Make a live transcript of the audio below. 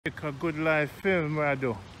Jamaica Good Life film where I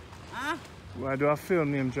do. Huh? Where I do a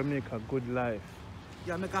film named Jamaica Good Life.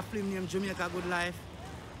 You make a film named Jamaica Good Life.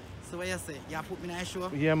 So what you say? You put me in a show?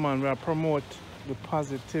 Yeah man, we promote the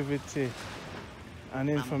positivity and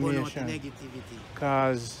information. And the negativity.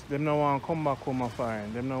 Cause them no want to come back home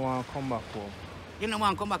foreign. Them no want to come back home. You no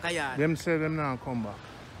want to come back a yard? Them say them not come back.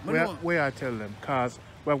 Where I tell them, cause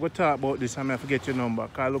we're going to talk about this and I forget your number.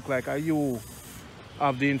 Cause I look like you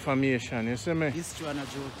have the information, you see me? It's true and a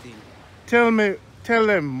joke thing. Tell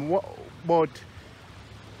them what about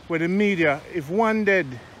with the media, if one dead,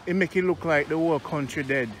 it make it look like the whole country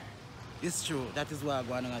dead. It's true, that is why I'm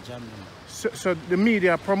going to jam them. So the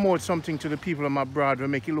media promote something to the people of my abroad will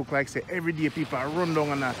make it look like say every day people are run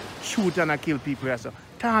down and shoot and kill people. So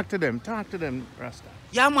talk to them, Rasta.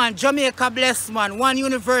 Yeah man, Jamaica bless man, one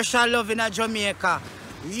universal love in a Jamaica.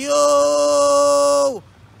 Yo!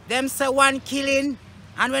 Them say one killing,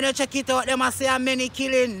 and when you check it out, them say how many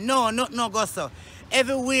killing. No go so.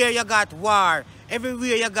 Everywhere you got war,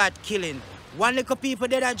 everywhere you got killing. One little people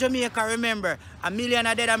dead at Jamaica, remember, 1 million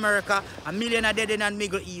are dead in America, 1 million are dead in the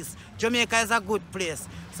Middle East. Jamaica is a good place.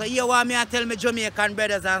 So you want me to tell me Jamaican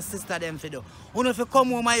brothers and sisters them for do. You know if you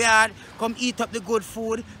come home my yard, come eat up the good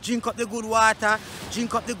food, drink up the good water,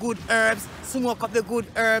 drink up the good herbs, smoke up the good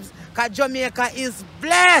herbs, because Jamaica is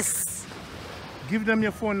blessed. Give them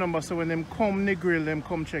your phone number so when them come grill, them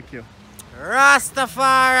come check you.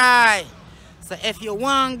 Rastafari. So if you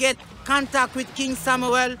want to get contact with King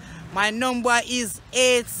Samuel, my number is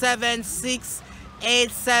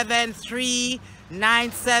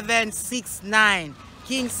 876-873-9769.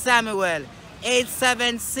 King Samuel,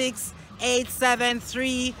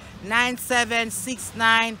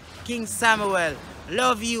 876-873-9769. King Samuel.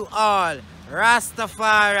 Love you all.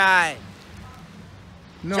 Rastafari.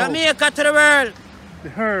 No. Jamaica to the world. The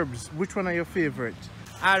herbs, which one are your favorite?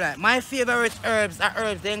 Alright, my favorite herbs are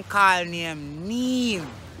herbs then call name neem.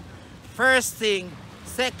 First thing,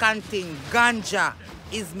 second thing, ganja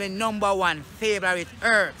is my #1 favorite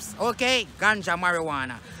herbs. Okay? Ganja,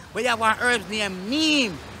 marijuana. But you have one herb named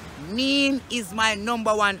neem. Neem is my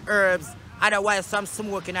 #1 herbs. Otherwise, some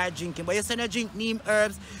smoking or drinking. But you say no drink neem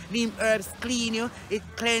herbs clean you, it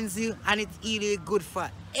cleanse you, and it's really good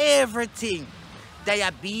for everything.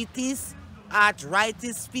 Diabetes,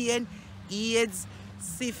 arthritis pain, AIDS,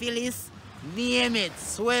 syphilis, name it,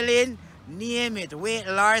 swelling, name it, weight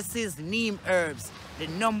losses, neem herbs. The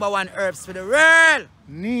 #1 herbs for the world.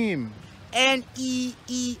 Neem.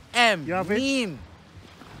 N-E-E-M. You have it? Neem.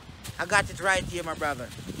 I got it right here, my brother.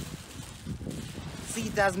 See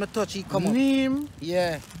it as my touch, it come up. Neem?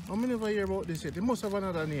 Yeah. I never hear about this yet. It must have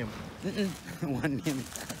another name. One name.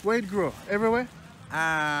 Where it grow? Everywhere?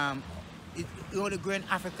 It only grow in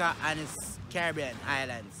Africa and its Caribbean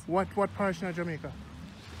islands. What portion of Jamaica?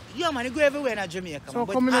 Yeah man, it grow everywhere in Jamaica. So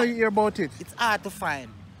come and hear about it. It's hard to find.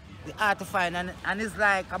 It's hard to find and it's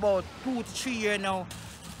like about 2 to 3 years now.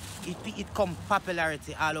 It come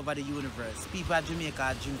popularity all over the universe. People at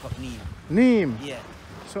Jamaica drink up neem. Neem? Yeah.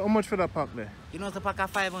 So how much for that pack there? You know it's a pack of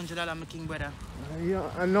 $500, my king brother. Yeah,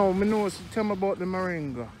 I know. I know. So tell me about the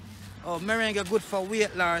moringa. Oh, moringa good for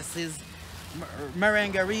weight losses.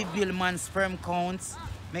 Moringa rebuild man's sperm counts.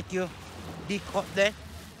 Make you big up there.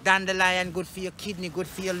 Dandelion good for your kidney, good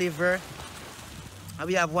for your liver. And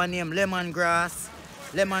we have one named lemongrass.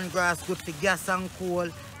 Lemongrass good for gas and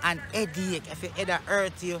cold and headache. If your head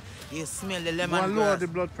hurt you, you smell the lemongrass. One lower the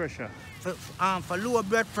blood pressure. For lower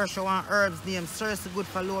blood pressure, one herbs named Sursa good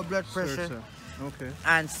for lower blood pressure. Sursa. Okay.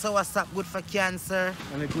 And soursop good for cancer.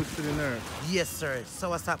 And it's good for the nerve. Yes, sir.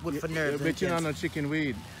 Soursop good for nerves. You bet you on a chicken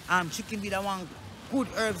weed. Chicken weed, I want good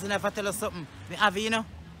herbs, and if I tell you something, I have it, you know.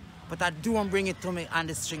 But I don't bring it to me on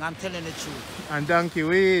the string. I'm telling the truth. And donkey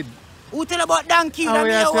weed. Who tell about donkey? How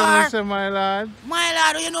you tell me, so, my lad? My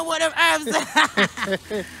lad, you know what the herbs?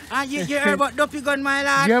 And you heard about duppy gun, my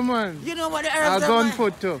lad? Yeah, man. You know what the herbs are? Gun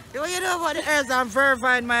foot too. You know what the herbs are?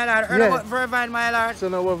 Vervine, my lad. Heard about vervine, my lad? So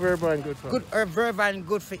now what vervine good for? Good herb vervine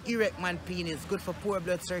good for erect man penis, good for poor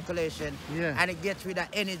blood circulation. Yeah. And it gets rid of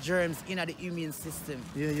any germs in the immune system.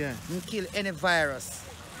 Yeah. And kill any virus.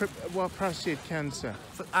 What prostate cancer?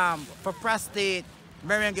 For prostate.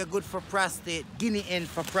 Moringa good for prostate, guinea hen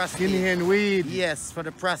for prostate. Guinea hen weed? Yes, for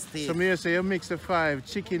the prostate. So me say you mix the 5,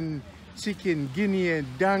 chicken, guinea hen,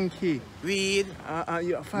 donkey. Weed,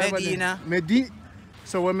 Medina.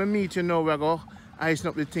 So when we meet you now, we go ice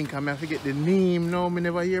up the thing, I forget the name now, me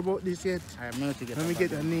never hear about this yet. Let me get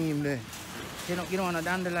the name there. You don't want a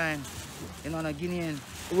dandelion, you don't want a guinea hen.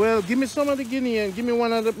 Well, give me some of the guinea hen, give me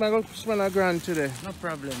one of the, I'm going to spend $1,000 today. No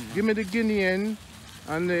problem. Give me the guinea hen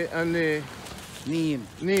and the neem.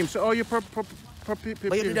 So how you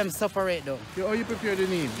But you do them separate though. How you prepare the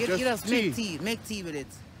neem? You just make tea with it.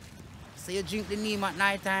 So you drink the neem at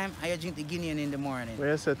night time and you drink the Guinean in the morning. What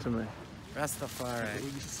you said to me? Rastafari.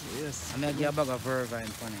 Yes. I'm going to give you a bag of Vervine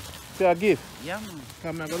funny. So a gift? Yeah, man.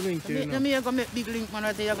 Come, I'm going to link you, Let me go make big link, man.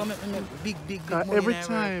 I tell you, I'm going to make big money. Every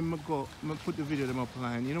time I go, I put the video them up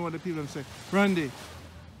line. You know what the people say? Randy,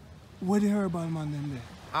 where the herbal man them there?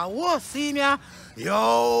 I was see me.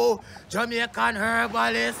 Yo, Jamaican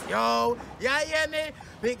herbalist. Yo, yeah, hear me?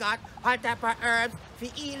 We got hot type of herbs for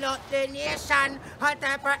heal out the nation. Hot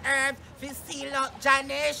type of herbs for seal out the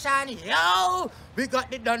nation. Yo, we got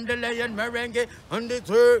the dandelion merengue and the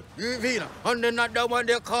turkey and another one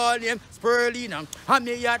they call him spirulina. And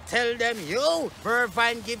me ya tell them, yo,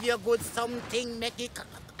 Vervine give you good something, make it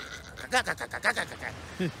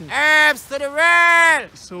herbs to the world.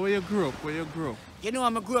 So where you grew up? Where you grew up? You know,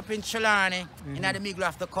 I grew up in Trelawney, in the middle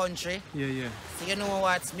of the country. Yeah. So you know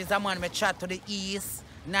what? Mr. Man, I chat to the east,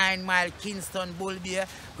 9 Mile, Kingston, Bulbia,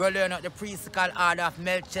 go learn out the priestical order of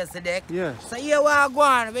Melchizedek. Yes. So here we are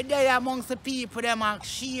going. We're there amongst the people, them and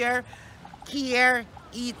share, care,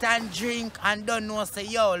 eat and drink, and don't know, say,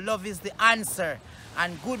 yo, love is the answer,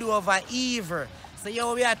 and good over evil. So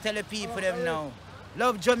yo, we are telling people them now,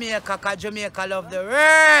 love Jamaica, because Jamaica love the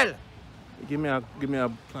world. Give me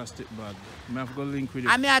a plastic bag. I have to go link with it.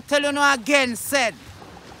 I mean, I tell you now again, said,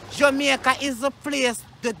 Jamaica is the place,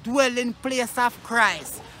 the dwelling place of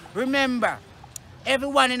Christ. Remember,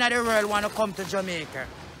 everyone in the world want to come to Jamaica.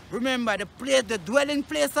 Remember, the dwelling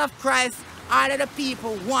place of Christ, all of the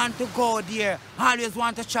people want to go there, always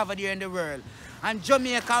want to travel there in the world. And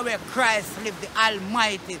Jamaica where Christ live, the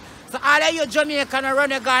Almighty. So all of you Jamaican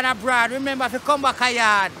run gone abroad, remember if you come back a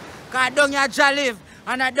yard, because down here Jah live,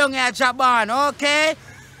 and I down here Jah born, okay?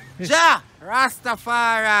 Jah,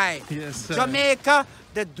 Rastafari. Yes, sir. Jamaica,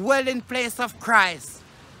 the dwelling place of Christ,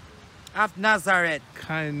 of Nazareth.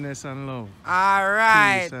 Kindness and love. All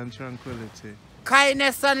right. Peace and tranquility.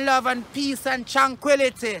 Kindness and love and peace and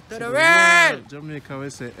tranquility to the world. Jamaica, we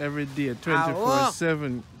say every day,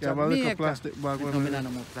 24/7. You have a little plastic bag. No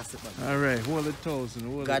more plastic bag. All right, hold it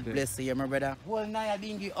 1,000. God bless you, my brother. Whole night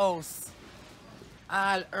being the house.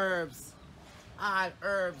 All herbs. All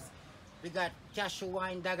herbs. We got cashew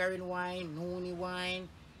wine, daggerin wine, noonie wine,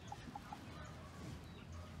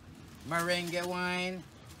 merengue wine,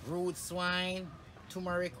 roots wine,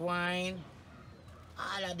 turmeric wine,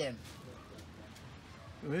 all of them.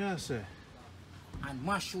 What you say? And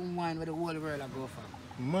mushroom wine where the whole world I go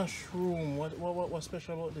for. Mushroom, what's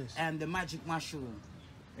special about this? And the magic mushroom.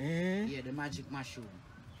 Yeah, the magic mushroom.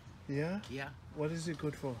 Yeah? Yeah. What is it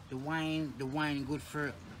good for? The wine good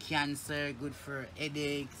for cancer, good for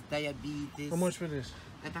headaches, diabetes. How much for this?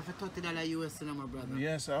 That for $30 US, my brother.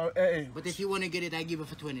 Yes, hey. But if you want to get it, I give it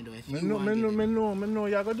for $20 though. If you want to get it. Me know.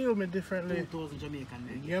 You gotta deal with me differently. 2,000 Jamaican.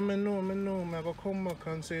 Man. Yeah, me know. I gotta come back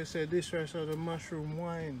and say this right so the mushroom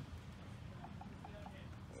wine.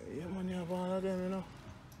 Yeah, man, you have all of them, you know.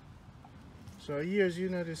 So years you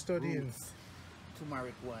know the studying. Roots.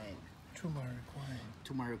 Turmeric wine.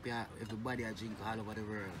 Turmeric, yeah, everybody I drink all over the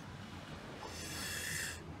world.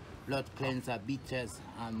 Blood cleanser, bitters,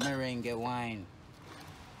 and merengue wine.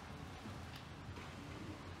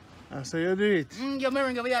 So you do it? Your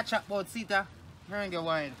merengue, we are chat about Sita. Merengue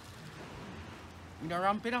wine. You don't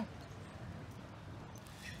ramp it now?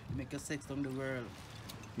 Make a sex on the world.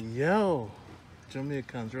 Yo,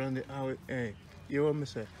 Jamaicans run the hour. Hey, you what me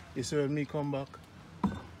say? You see when me come back,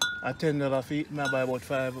 I $10 fee, me buy about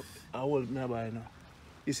 5. I hold me buy now.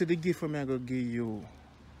 You see the gift for me I go give you.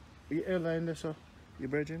 You airline there, sir? You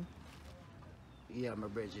virgin? Yeah, I'm a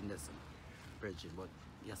virgin, that's virgin, but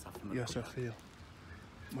yes, I feel. Yes, I feel.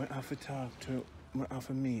 I have to talk to, I have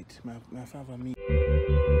to meet, I have to meet.